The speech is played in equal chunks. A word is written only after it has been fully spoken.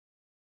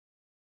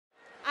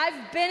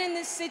I've been in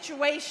this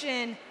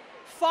situation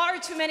far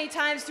too many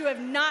times to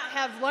not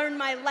have learned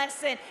my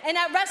lesson. And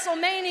at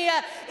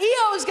WrestleMania,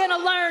 Io's gonna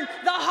learn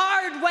the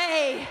hard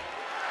way.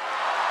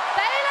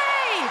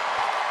 Bayley!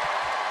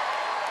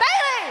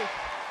 Bayley!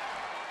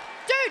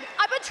 Dude,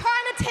 I've been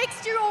trying to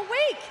text you all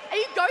week. Are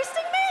you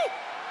ghosting me?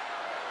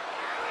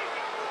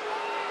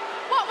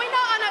 What, we're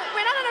not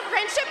on a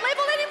friendship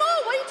level anymore?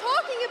 What are you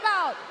talking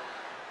about?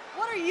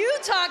 What are you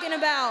talking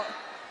about?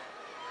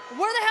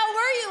 Where the hell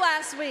were you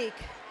last week?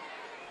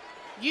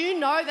 You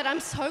know that I'm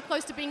so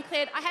close to being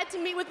cleared. I had to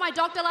meet with my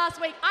doctor last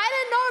week. I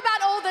didn't know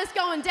about all this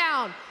going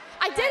down.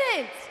 I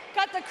didn't.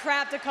 Cut the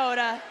crap,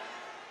 Dakota.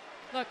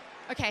 Look,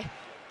 okay,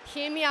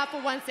 hear me out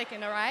for 1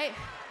 second, all right?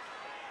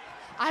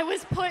 I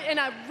was put in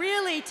a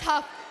really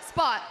tough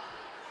spot.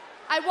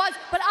 I was,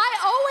 but I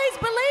always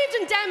believed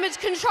in damage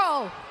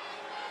control.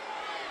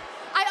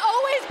 I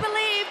always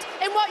believed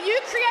in what you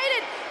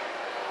created.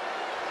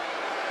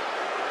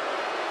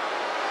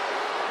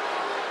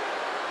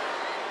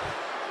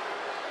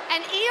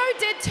 And Io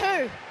did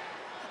too.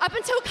 Up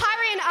until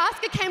Kairi and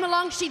Asuka came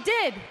along, she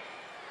did.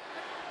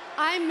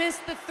 I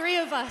missed the three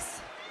of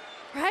us,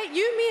 right?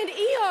 You, me, and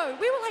Io,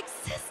 we were like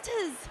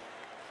sisters.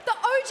 The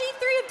OG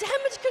three of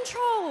damage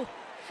control.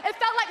 It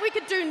felt like we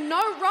could do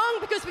no wrong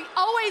because we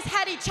always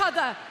had each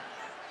other,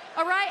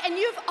 all right? And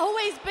you've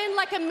always been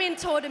like a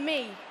mentor to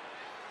me.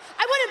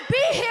 I wouldn't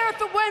be here if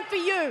it weren't for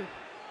you.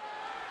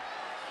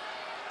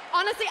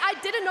 Honestly, I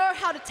didn't know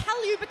how to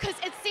tell you because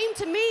it seemed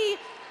to me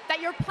that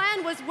your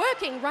plan was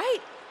working, right?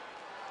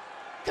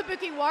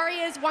 Kabuki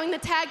Warriors won the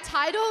tag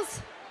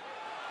titles.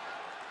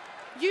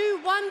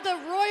 You won the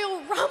Royal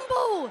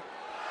Rumble.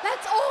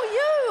 That's all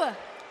you.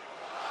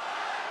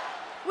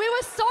 We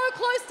were so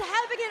close to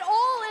having it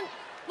all, and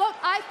look,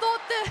 I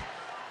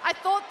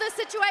thought the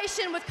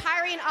situation with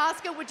Kairi and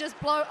Asuka would just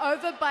blow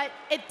over, but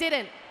it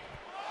didn't.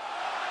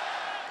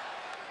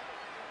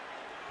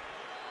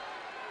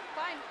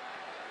 Fine.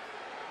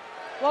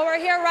 Well, we're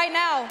here right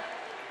now.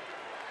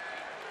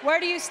 Where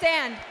do you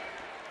stand?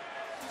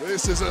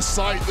 This is a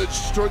sight that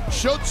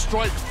should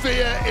strike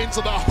fear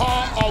into the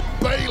heart of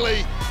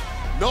Bayley.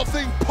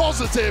 Nothing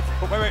positive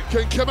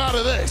can come out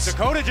of this.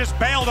 Dakota just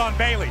bailed on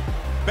Bayley.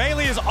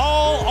 Bayley is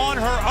all on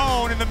her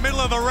own in the middle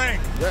of the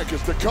ring. Yeah,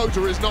 because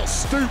Dakota is not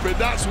stupid,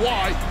 that's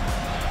why.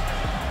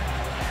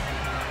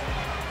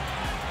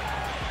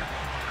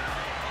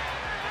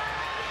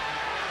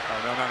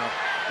 Oh,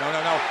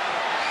 no.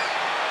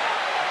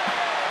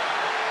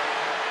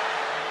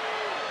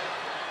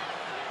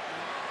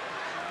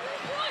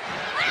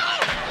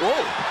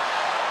 Whoa.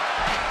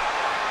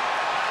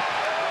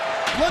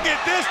 Look at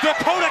this,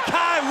 Dakota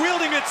Kai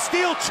wielding its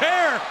steel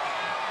chair.